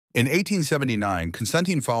In 1879,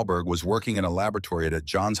 Konstantin Fahlberg was working in a laboratory at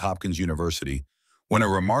Johns Hopkins University when a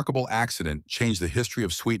remarkable accident changed the history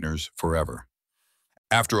of sweeteners forever.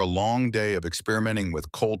 After a long day of experimenting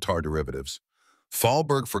with coal tar derivatives,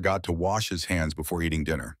 Fahlberg forgot to wash his hands before eating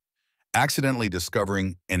dinner, accidentally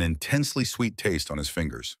discovering an intensely sweet taste on his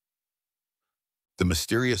fingers. The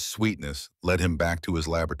mysterious sweetness led him back to his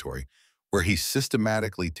laboratory, where he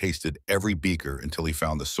systematically tasted every beaker until he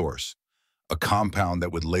found the source, a compound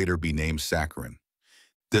that would later be named saccharin.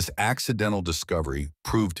 This accidental discovery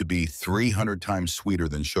proved to be 300 times sweeter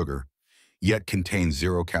than sugar, yet contained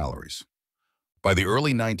 0 calories. By the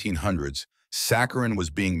early 1900s, saccharin was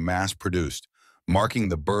being mass-produced, marking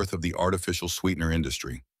the birth of the artificial sweetener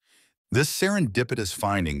industry. This serendipitous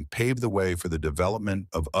finding paved the way for the development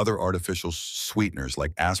of other artificial sweeteners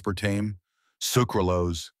like aspartame,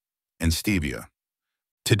 sucralose, and stevia.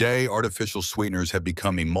 Today, artificial sweeteners have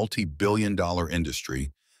become a multi-billion-dollar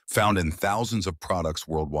industry found in thousands of products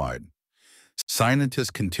worldwide.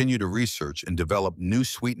 Scientists continue to research and develop new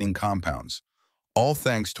sweetening compounds, all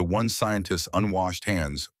thanks to one scientist's unwashed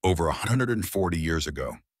hands over 140 years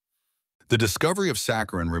ago. The discovery of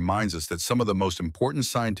saccharin reminds us that some of the most important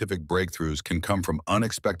scientific breakthroughs can come from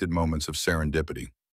unexpected moments of serendipity.